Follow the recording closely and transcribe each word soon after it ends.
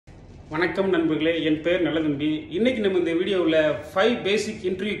வணக்கம் நண்பர்களே, என் பேர் நல்லதம்பி. இன்னைக்கு நம்ம இந்த வீடியோவில் 5 பேசிக்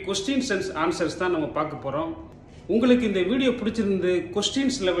இன்டர்வியூ கொஸ்டின்ஸ் அண்ட் ஆன்சர்ஸ் தான் நம்ம பார்க்க போகிறோம். உங்களுக்கு இந்த வீடியோ பிடிச்சிருந்து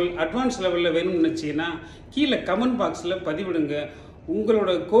கொஸ்டின்ஸ் லெவல் அட்வான்ஸ் லெவலில் வேணும்னு நினச்சிங்கன்னா கீழே கமெண்ட் பாக்ஸில் பதிவிடுங்க.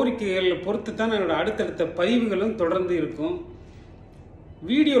 உங்களோட கோரிக்கைகளை பொறுத்து தான் என்னோட அடுத்தடுத்த பதிவுகளும் தொடர்ந்து இருக்கும்.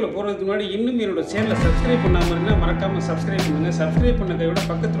 வீடியோவில் போகிறதுக்கு முன்னாடி இன்னும் என்னோட சேனலை சப்ஸ்கிரைப் பண்ணாமல் இருந்தால் மறக்காமல் சப்ஸ்கிரைப் பண்ணுங்கள். சப்ஸ்கிரைப் பண்ண கையோட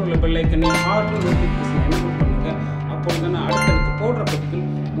பக்கத்தில் உள்ள பெல் ஐக்கனை ஆல் நோட்டிஃபிகேஷன் எனேபிள் பண்ணுங்கள். அப்போது தான் நான் அடுத்தடுத்து போடுற பதிவுகள்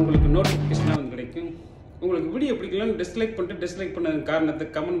உங்களுக்கு நோட்டிஃபிகேஷனாக வந்து கிடைக்கும். உங்களுக்கு வீடியோ பிடிக்கலன்னு டிஸ்லைக் பண்ண காரணத்தை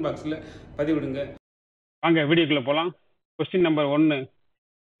கமெண்ட் பாக்ஸில் பதிவிடுங்க. வாங்க வீடியோக்குள்ளே போகலாம். Question number 1,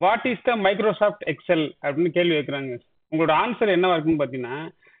 what is the Microsoft Excel அப்படின்னு கேள்வி வைக்கிறாங்க. உங்களோட ஆன்சர் என்னவா இருக்குன்னு பார்த்தீங்கன்னா,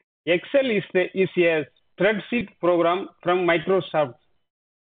 XL is a spreadsheet program from Microsoft.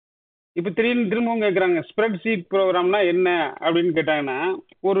 இப்போ திரும்பவும் கேட்குறாங்க, ஸ்ப்ரெட் ஷீட் ப்ரோக்ராம்னா என்ன அப்படின்னு கேட்டாங்கன்னா,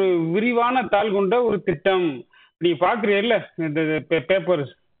 ஒரு விரிவான தாள் கொண்ட ஒரு திட்டம். நீங்கள் பார்க்குறீங்கல்ல இந்த பேப்பர்,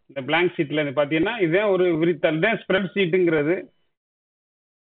 இந்த பிளாங்க் ஷீட்டில் பார்த்தீங்கன்னா இதுதான் ஒரு விரித்தாள் தான் spread ஷீட்டுங்கிறது.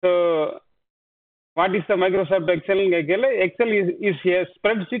 So what is the Microsoft எக்ஸல்னு கேட்கல, XL is a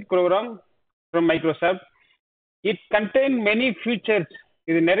spread sheet program from Microsoft. It contain many features.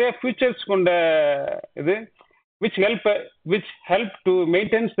 இது நிறைய ஃபீச்சர்ஸ் கொண்ட இது which help to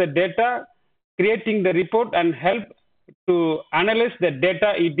maintain the data, creating the report and help to analyze the data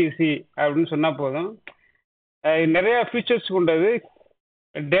etc. அப்படின்னு சொன்னால் போதும். நிறைய features கொண்டது.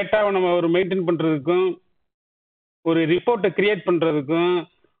 டேட்டாவை நம்ம ஒரு மெயின்டைன் பண்ணுறதுக்கும், ஒரு ரிப்போர்ட்டை கிரியேட் பண்ணுறதுக்கும்,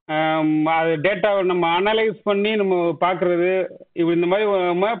 அது டேட்டாவை நம்ம அனலைஸ் பண்ணி நம்ம பார்க்குறது, இந்த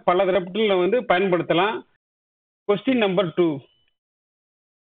மாதிரி பல தரப்பில் வந்து பயன்படுத்தலாம். Question number 2,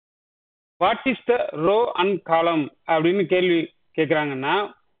 what is the row and காலம் அப்படின்னு கேள்வி கேட்குறாங்கன்னா,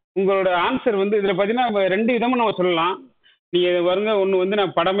 உங்களோட ஆன்சர் வந்து இதில் பார்த்தீங்கன்னா 2 விதமாக நம்ம சொல்லலாம். நீங்கள் வருங்க, ஒன்று வந்து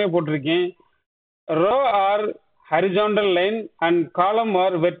நான் படமே போட்டிருக்கேன். Row R horizontal line and காலம்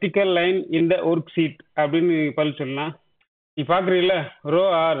R vertical line in the work sheet அப்படின்னு பதில் சொல்லலாம். நீ பார்க்குறீங்களா, ரோ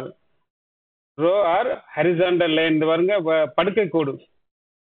ஆர் ஹரிசாண்டல் லைன், இந்த வருங்க படுக்கை கோடு.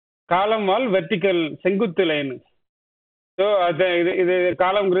 காலம் ஆல் வெர்டிக்கல் செங்குத்து லைனு. ஸோ அது இது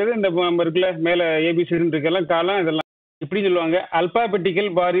காலம்ங்கிறது இந்த இருக்குல்ல மேலே ஏபிசின்னு இருக்கலாம் காலம், இதெல்லாம் இப்படி சொல்லுவாங்க. Alphabetical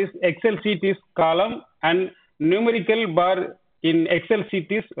bar is XL seat is காலம் and numerical bar in XL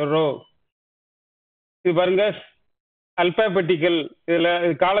seat is row. இது பாருங்க, அல்பாபெட்டிக்கல்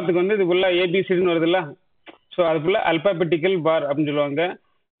இதில் காலத்துக்கு வந்து இது ஃபுல்லாக ஏபிசின்னு வருதுல்ல, ஸோ அது ஃபுல்லாக அல்பாபெட்டிக்கல் பார் அப்படின்னு சொல்லுவாங்க.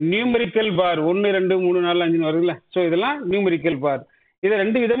 நியூமெரிக்கல் பார் 1 2 3 4 5 வருதுல்ல, ஸோ இதெல்லாம் நியூமெரிக்கல் பார். இதை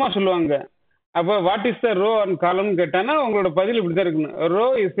 2 விதமாக சொல்லுவாங்க. அப்போ what is the row and காலம்னு கேட்டானா உங்களோட பதில் இப்படி தான் இருக்கணும். Row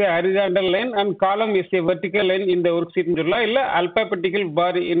is a horizontal line and காலம் இஸ் ஏ வெர்டிக்கல் லைன் இந்த ஒர்க் ஷீட்னு சொல்லலாம். இல்லை alphabetical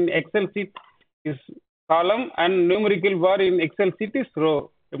bar in XL seat is காலம் and numerical bar in XL seat is row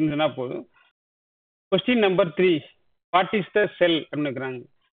அப்படின்னு சொன்னால் போதும். Question number 3, what is the செல் அப்படின்னு இருக்கிறாங்க.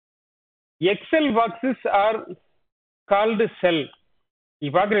 எக்ஸல் பாக்ஸஸ் ஆர் கால்டு செல். நீ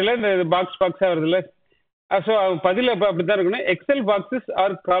பார்க்குறீங்களா இந்த பாக்ஸாக வருதுல்ல, ஸோ பதில் அப்போ அப்படி தான் இருக்கணும். XL boxes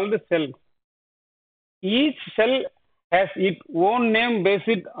are called sell. Each cell has its own name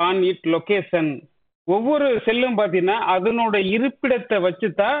based on its location. ஒவ்வொரு செல்லும் பார்த்தீங்கன்னா அதனோட இருப்பிடத்தை வச்சு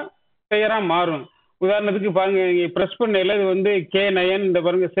தான் பெயராக மாறும். உதாரணத்துக்கு பாருங்க, ப்ரெஸ் பண்ணையில் இது வந்து K9, இந்த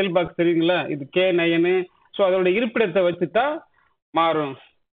பாருங்க செல் பாக்ஸ் தெரியுங்களா, இது K9. ஸோ அதோட இருப்பிடத்தை வச்சு தான் மாறும்.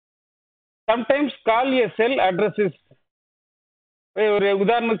 சம்டைம்ஸ் கால் ஏ செல் அட்ரஸஸ். ஒரு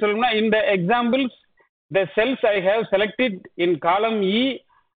உதாரணம் சொல்லணும்னா, இந்த examples the cells I have selected இன் காலம் E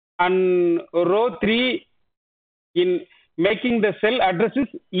and row 3 in making the cell addresses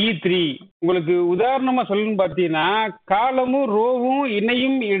E3. உங்களுக்கு உதாரணமாக சொல்லணும்னு பார்த்தீங்கன்னா, காலமும் ரோவும்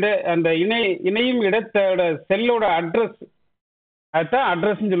அந்த இணையும் இடத்தோட செல்லோட அட்ரஸ், அதுதான்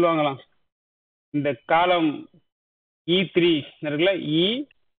அட்ரஸ்ன்னு சொல்லுவாங்களாம். இந்த காலம் E3 இருக்குல்ல, E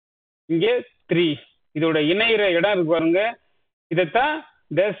இங்கே 3, இதோட இணையிற இடம் இருக்கு பாருங்க, இதைத்தான்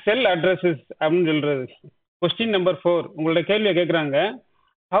த செல் அட்ரஸஸ் அப்படின்னு சொல்றது. கொஸ்டின் நம்பர் 4, உங்களோட கேள்வியை கேட்குறாங்க,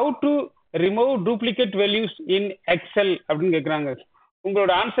 how to remove duplicate values in Excel அப்படின்னு கேட்குறாங்க.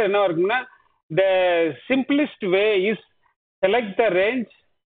 உங்களோட ஆன்சர் என்ன இருக்குன்னா, the simplest way is select the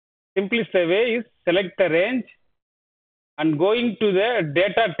range and going to the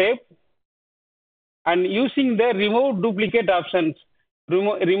data tab and using the remove duplicate options.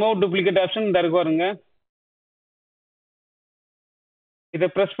 remove duplicate option இந்த இருக்கு பாருங்க, இதை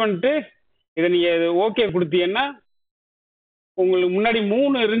ப்ரெஸ் பண்ணிட்டு இதை நீங்கள் ஓகே கொடுத்தீங்கன்னா உங்களுக்கு முன்னாடி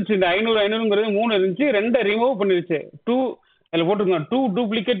 3 இருந்துச்சு, இந்த 500 3 இருந்துச்சு, 2 ரிமூவ் பண்ணிருச்சு. 2 அதில் போட்டுருக்கோம், 2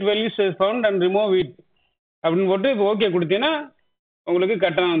 duplicate values found and remove it அப்படின்னு போட்டு இப்போ ஓகே கொடுத்தீங்கன்னா உங்களுக்கு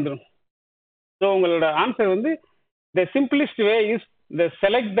கட்டணம் வந்துடும். ஸோ உங்களோட ஆன்சர் வந்து த சிம்பிளிஸ்ட் way is the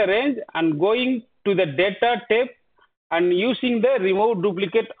select the range and going to the data tape and using the remove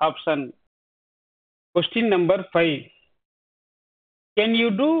duplicate option. Question number 5. Can you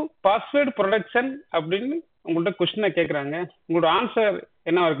do password protection அப்படின்னு உங்கள்கிட்ட கொஸ்டினை கேட்குறாங்க. உங்களோட ஆன்சர்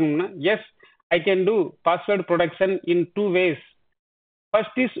என்ன இருக்கும்னா, S I can do password protection in 2 ways.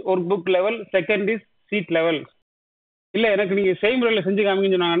 First is work book level, second is seat level. இல்லை எனக்கு நீங்கள் செய்முறையில் செஞ்சு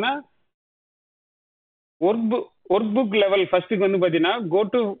காமிங்கன்னு சொன்னாங்கன்னா, ஒர்க் புக் லெவல் ஃபர்ஸ்ட்டுக்கு வந்து பார்த்தீங்கன்னா, go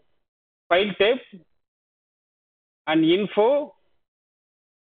to file tap and info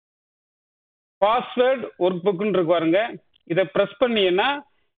password work புக்குன்னு இருக்கு பாருங்க. இதை ப்ரெஸ் பண்ணீங்கன்னா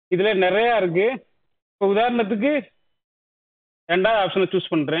இதில் நிறையா இருக்குது. இப்போ உதாரணத்துக்கு ரெண்டாவது ஆப்ஷனை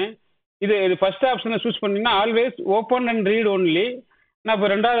சூஸ் பண்ணுறேன். இது ஃபர்ஸ்ட் ஆப்ஷனை சூஸ் பண்ணிங்கன்னா always open and read only. நான் இப்போ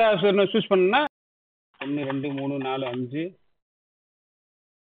ரெண்டாவது ஆப்ஷனை சூஸ் பண்ணேன்னா 1 2 3 4 5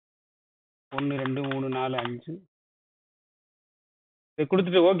 1 2 3 4 5 இதை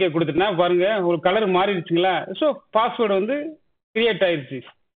கொடுத்துட்டு ஓகே கொடுத்துட்டுனா பாருங்க ஒரு கலர் மாறிடுச்சுங்களா. ஸோ பாஸ்வேர்டு வந்து கிரியேட் ஆயிடுச்சு.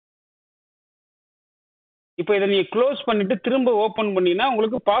 இப்போ இதை நீங்கள் க்ளோஸ் பண்ணிட்டு திரும்ப ஓப்பன் பண்ணீங்கன்னா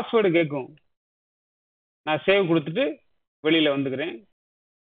உங்களுக்கு பாஸ்வேர்டு கேட்கும். நான் சேவ் கொடுத்துட்டு வெளியில் வந்துக்கிறேன்.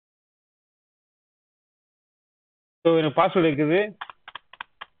 ஸோ எனக்கு பாஸ்வேர்டு இருக்குது.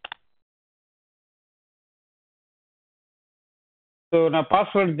 ஸோ நான்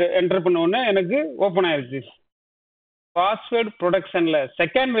பாஸ்வேர்டு என்டர் பண்ண உடனே எனக்கு ஓப்பன் ஆயிடுச்சு. பாஸ்வேர்டு ப்ரொடெக்ஷனில்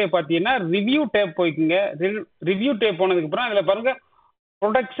செகண்ட் வே பார்த்தீங்கன்னா ரிவ்யூ டேப் போய்க்குங்க. ரிவ்யூ டேப் போனதுக்கப்புறம் அதில் பாருங்கள்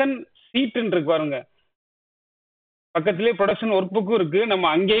ப்ரொடெக்ஷன் சீட்டுன்னு இருக்கு பாருங்க. பக்கத்துலேயே ப்ரொடக்ஷன் ஒர்க் புக்கும் இருக்குது. நம்ம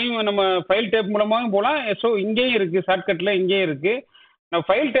அங்கேயும் நம்ம ஃபைல் டேப் மூலமாகவும் போகலாம். ஸோ இங்கேயும் இருக்குது, ஷார்ட்கட்டில் இங்கேயும் இருக்குது. நான்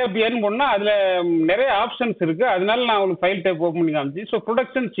ஃபைல் டேப் ஏன்னு போனால் அதில் நிறைய ஆப்ஷன்ஸ் இருக்குது. அதனால நான் உங்களுக்கு ஃபைல் டேப் ஓப்பன் பண்ணி காமிச்சு. ஸோ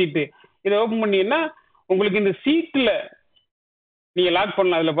ப்ரொடக்ஷன் சீட்டு இதை ஓப்பன் பண்ணிங்கன்னா உங்களுக்கு இந்த சீட்டில் நீங்கள் லாக்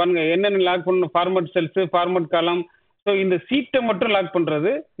பண்ணலாம். அதில் பாருங்கள் என்னென்ன லாக் பண்ணணும், ஃபார்மட் செல்ஸு, ஃபார்மட் காலம். ஸோ இந்த சீட்டை மட்டும் லாக்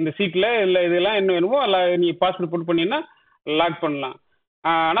பண்ணுறது. இந்த சீட்டில் இல்லை இதெல்லாம் என்ன வேணுமோ அதில் நீங்கள் பாஸ்வேர்ட் போட்டு பண்ணிங்கன்னா லாக் பண்ணலாம்.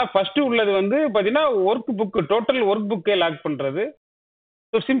 ஆனால் ஃபஸ்ட்டு உள்ளது வந்து பார்த்தீங்கன்னா ஒர்க் புக்கு, டோட்டல் ஒர்க் புக்கே லாக் பண்ணுறது.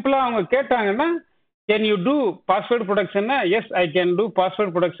 ஸோ சிம்பிளாக அவங்க கேட்டாங்கன்னா can you two password ப்ரொடெக்ஷன்னா S I can do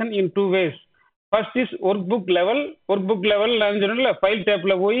password protection in 2 ways. First is work book level. Work book level நான் சொன்னேன்ல ஃபைல்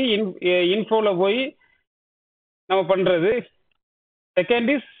டேப்பில் போய் இன்ஃபோவில் போய் நம்ம பண்ணுறது. Second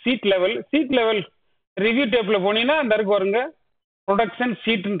is seat level. Seat level review டேப்பில் போனீங்கன்னா அந்த இருக்கு வருங்க ப்ரொடக்ஷன்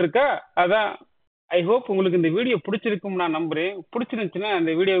சீட்டுன்னு இருக்கா. அதான் ஐ ஹோப் உங்களுக்கு இந்த வீடியோ பிடிச்சிருக்கும் நான் நம்புகிறேன். பிடிச்சிருந்துச்சுன்னா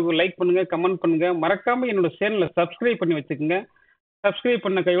அந்த வீடியோவுக்கு லைக் பண்ணுங்கள், கமெண்ட் பண்ணுங்கள். மறக்காமல் என்னோட சேனலை சப்ஸ்கிரைப் பண்ணி வச்சுக்கோங்க. சப்ஸ்கிரைப்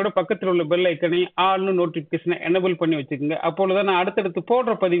பண்ண கையோட பக்கத்தில் உள்ள பெல் ஐக்கனை ஆல்னு நோட்டிஃபிகேஷனை எனபிள் பண்ணி வச்சுக்கோங்க. அப்பொழுது தான் நான் அடுத்தடுத்து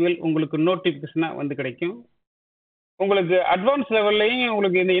போடுற பதிவுகள் உங்களுக்கு நோட்டிஃபிகேஷனாக வந்து கிடைக்கும். உங்களுக்கு அட்வான்ஸ் லெவல்லையும்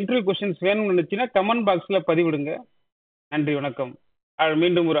உங்களுக்கு இந்த இன்டர்வியூ கொஸ்டின்ஸ் வேணும்னு நினச்சின்னா கமெண்ட் பாக்ஸில் பதிவிடுங்க. நன்றி, வணக்கம்.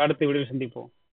 மீண்டும் ஒரு அடுத்த வீடியோ சந்திப்போம்.